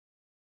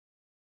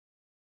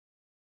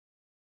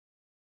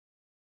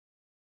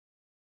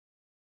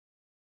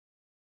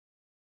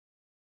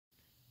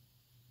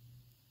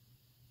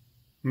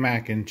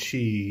mac and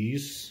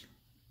cheese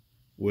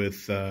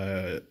with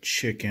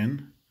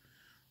chicken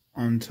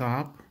on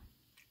top.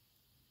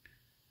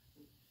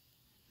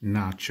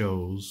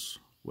 Nachos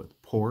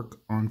with pork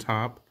on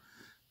top.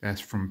 That's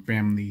from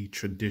Family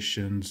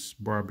Traditions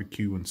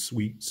Barbecue and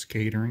Sweets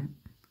Catering.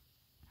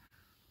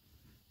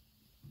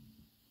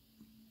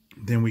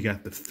 Then we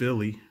got the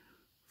Philly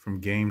from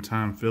Game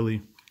Time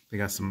Philly. They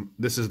got some,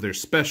 this is their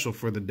special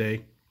for the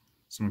day.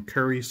 Some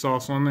curry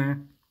sauce on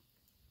there.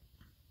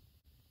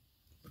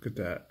 Look at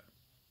that.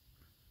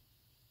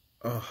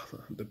 Oh,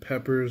 the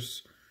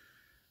peppers.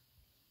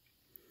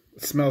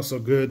 It smells so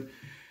good.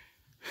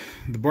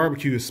 The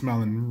barbecue is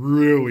smelling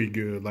really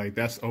good. Like,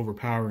 that's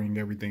overpowering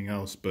everything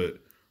else. But,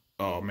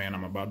 oh man,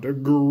 I'm about to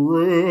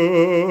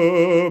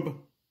grub.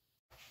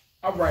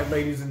 All right,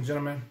 ladies and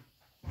gentlemen.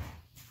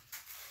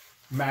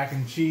 Mac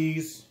and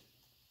cheese.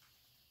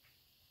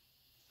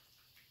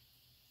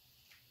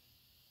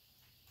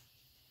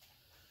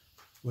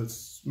 With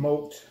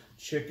smoked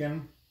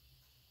chicken.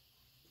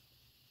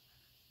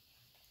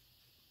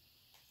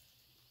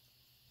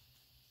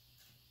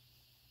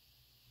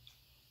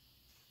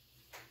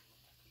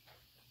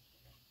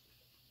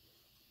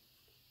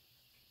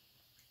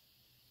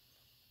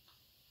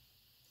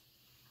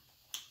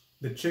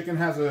 The chicken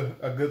has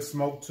a good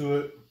smoke to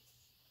it.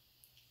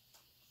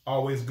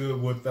 Always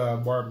good with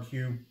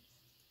barbecue.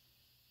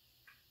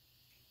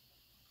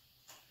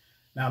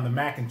 Now the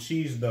mac and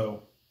cheese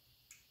though,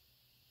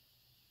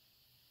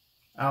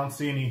 I don't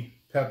see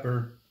any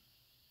pepper.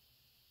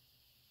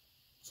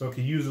 So it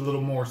could use a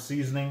little more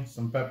seasoning,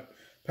 some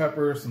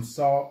pepper, some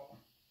salt.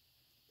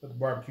 Put the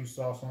barbecue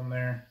sauce on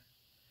there.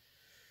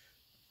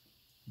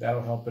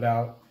 That'll help it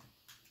out.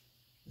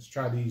 Let's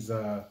try these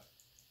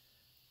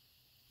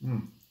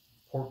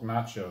pork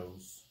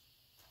nachos.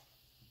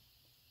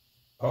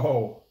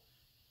 Oh,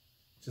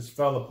 just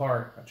fell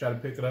apart. I tried to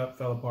pick it up,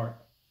 fell apart.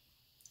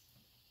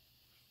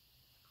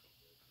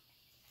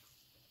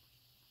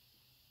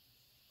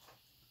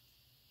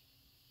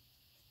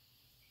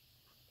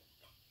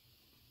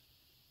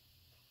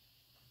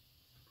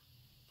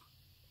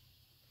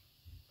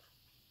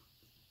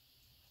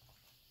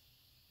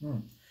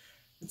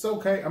 It's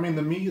okay. I mean,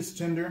 the meat is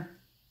tender.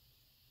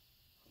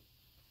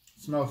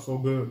 It smells so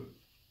good.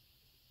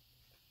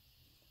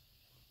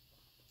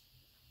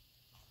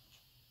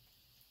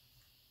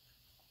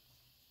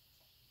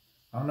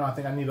 I don't know. I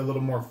think I need a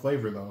little more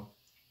flavor though.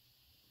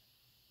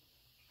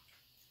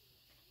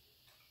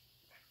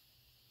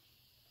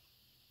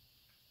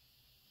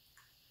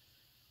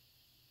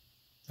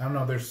 I don't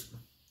know. There's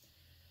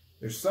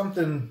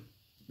something.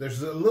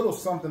 There's a little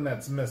something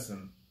that's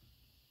missing.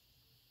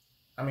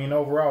 I mean,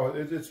 overall,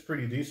 it's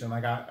pretty decent.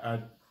 Like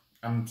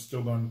I'm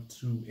still going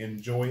to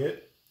enjoy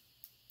it,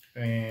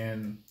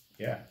 and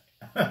yeah,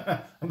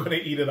 I'm going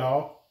to eat it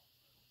all.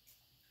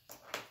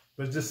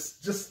 But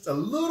just a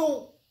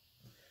little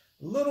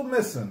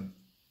missing.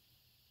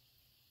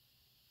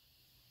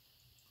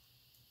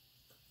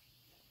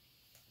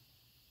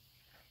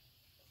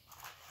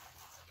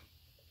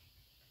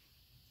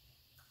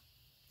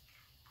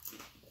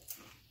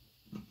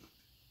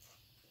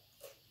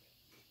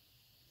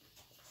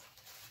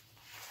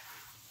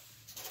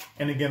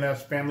 And again,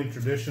 that's Family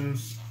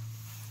Traditions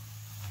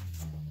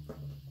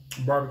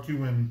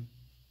Barbecue and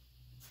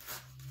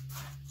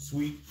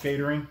Sweets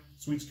Catering.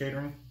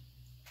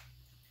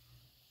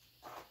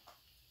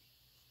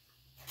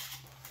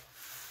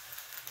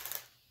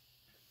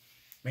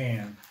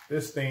 Man,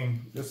 this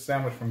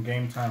sandwich from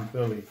Game Time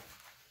Philly,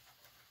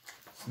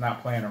 it's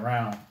not playing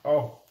around.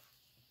 Oh,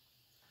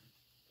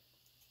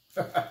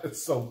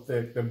 it's so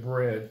thick, the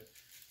bread.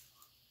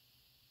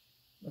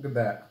 Look at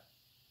that.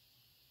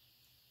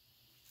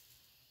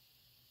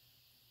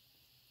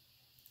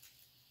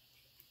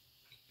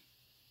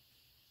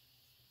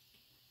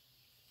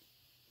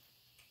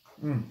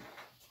 I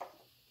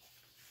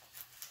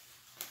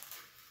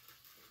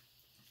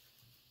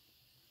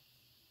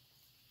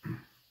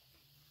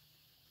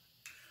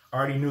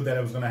already knew that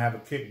it was going to have a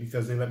kick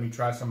because they let me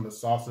try some of the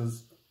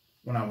sauces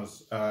when I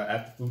was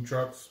at the food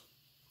trucks.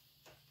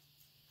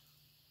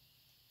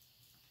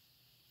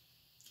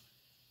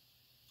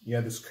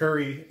 Yeah, this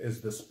curry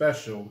is the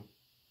special.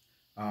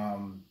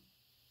 And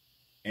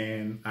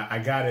I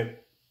got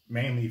it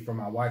mainly for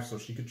my wife so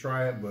she could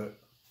try it, but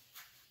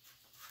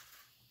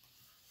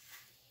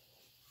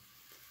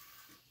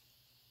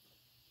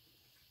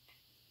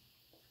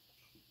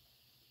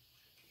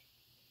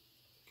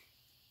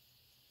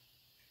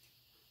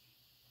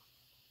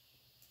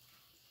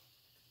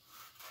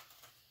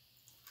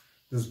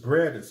this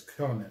bread is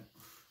killing it.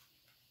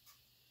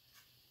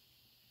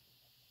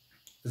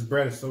 This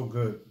bread is so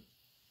good.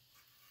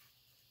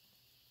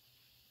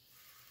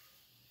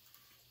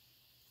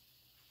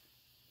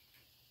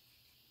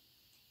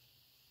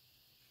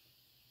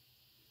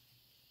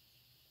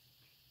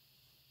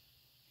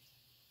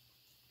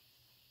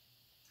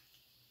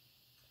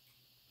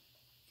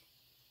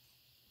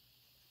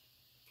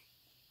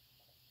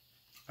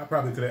 I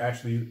probably could have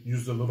actually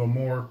used a little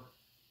more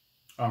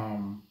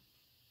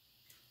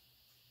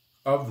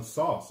of the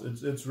sauce.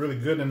 It's really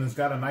good, and it's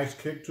got a nice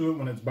kick to it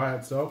when it's by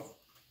itself.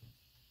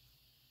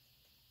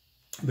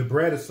 The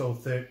bread is so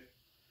thick.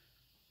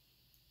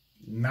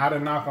 Not a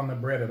knock on the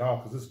bread at all,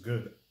 because it's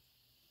good.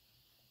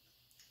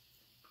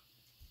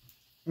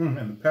 And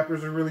the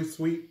peppers are really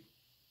sweet.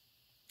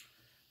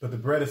 But the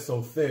bread is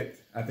so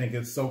thick, I think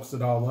it soaks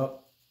it all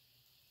up.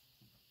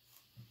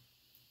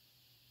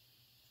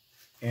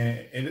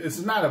 And it's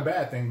not a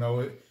bad thing,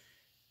 though.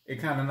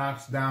 It kind of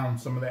knocks down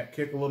some of that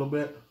kick a little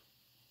bit.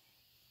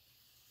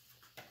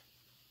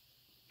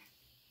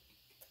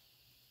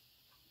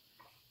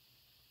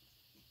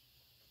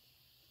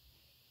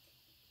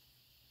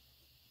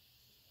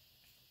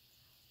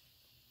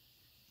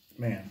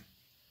 Man,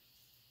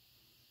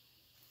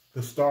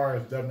 the star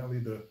is definitely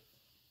the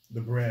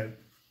bread.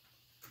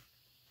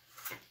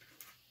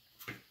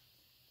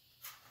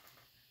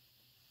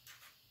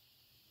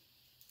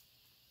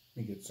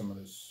 Let me get some of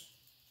this.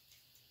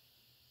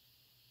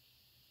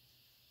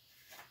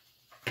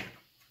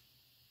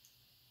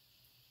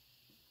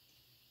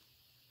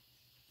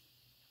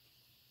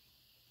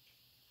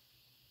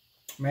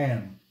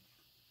 Man,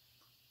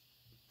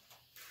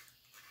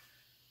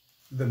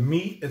 the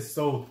meat is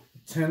so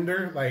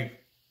tender.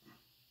 Like,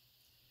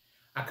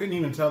 I couldn't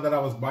even tell that I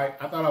was biting.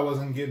 I thought I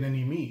wasn't getting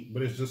any meat,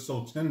 but it's just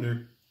so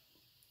tender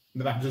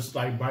that I'm just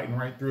like biting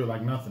right through it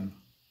like nothing.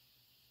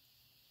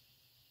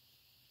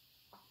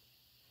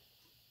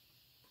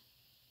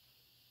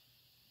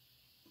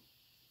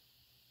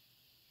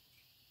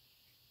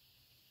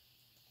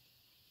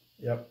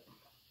 Yep.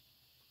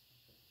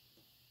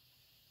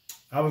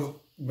 I was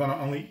gonna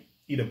only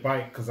eat a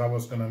bite because I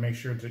was gonna make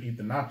sure to eat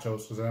the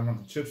nachos because I didn't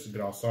want the chips to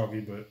get all soggy,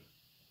 but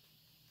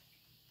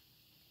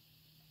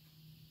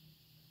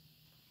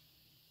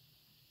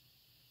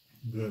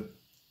good.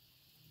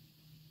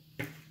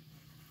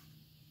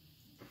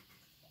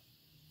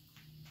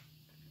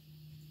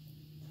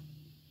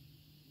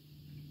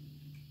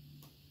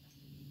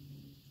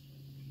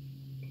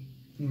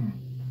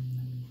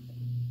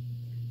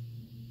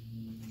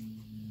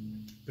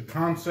 The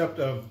concept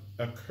of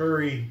a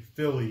curry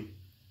Philly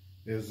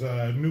is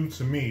new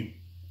to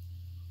me,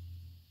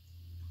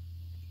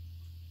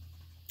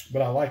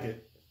 but I like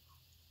it.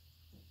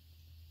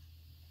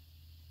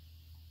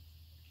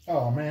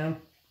 Oh man,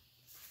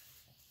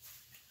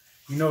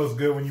 you know it's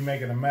good when you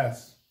make it a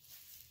mess.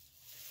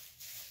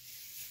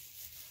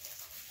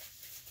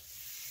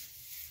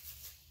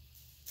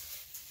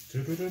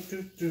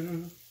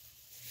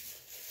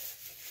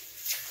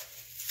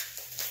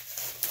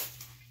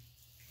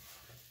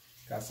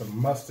 Got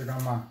some mustard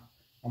on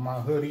my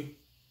hoodie.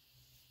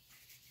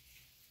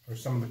 Or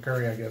some of the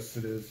curry, I guess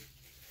it is.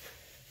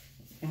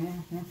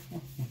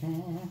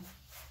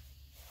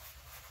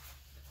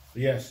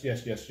 Yes.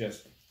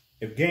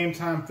 If Game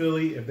Time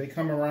Philly, if they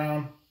come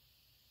around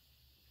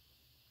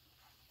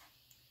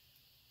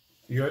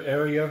your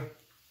area,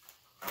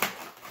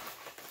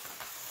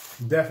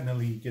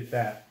 definitely get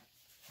that.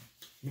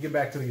 Let me get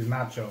back to these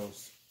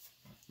nachos.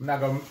 I'm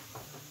not going to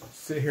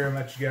sit here and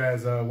let you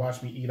guys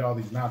watch me eat all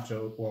these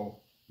nachos.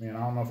 Well, man, I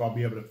don't know if I'll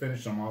be able to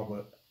finish them all,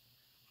 but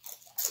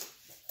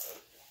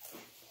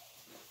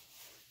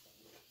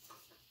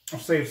I'll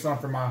save some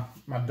for my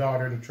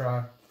daughter to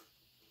try.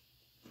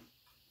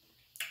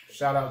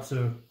 Shout out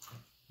to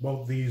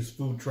both these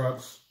food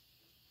trucks.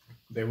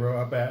 They were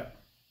up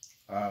at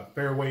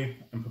Fareway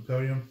and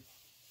Papillion.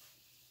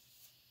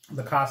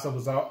 The Casa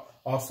was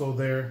also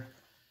there,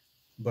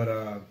 but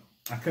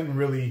I couldn't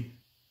really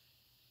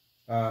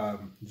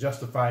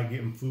justify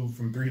getting food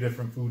from 3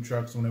 different food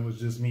trucks when it was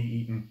just me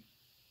eating.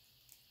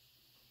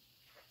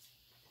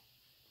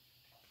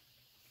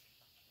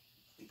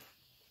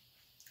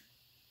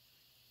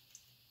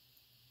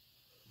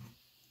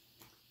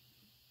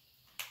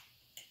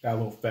 Got a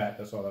little fat,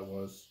 that's all that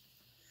was.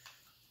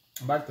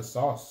 I like the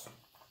sauce.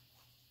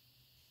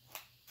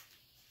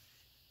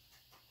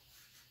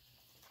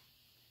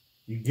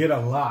 You get a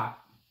lot.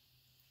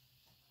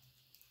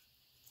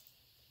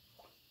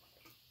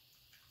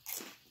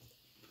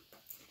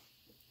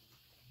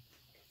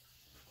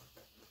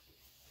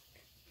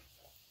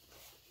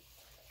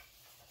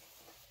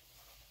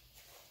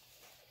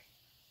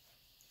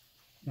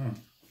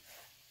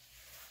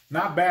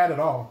 Not bad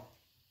at all.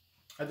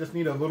 I just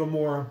need a little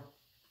more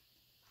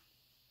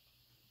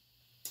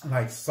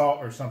like salt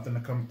or something to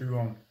come through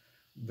on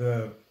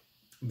the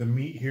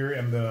meat here,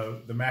 and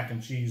the mac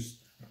and cheese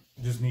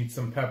just needs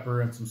some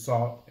pepper and some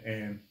salt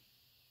and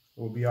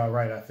we'll be all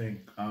right, I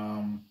think.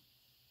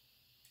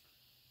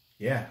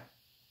 Yeah.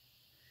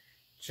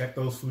 Check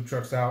those food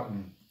trucks out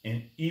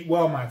and eat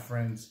well, my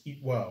friends. Eat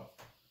well.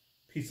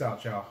 Peace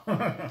out, y'all.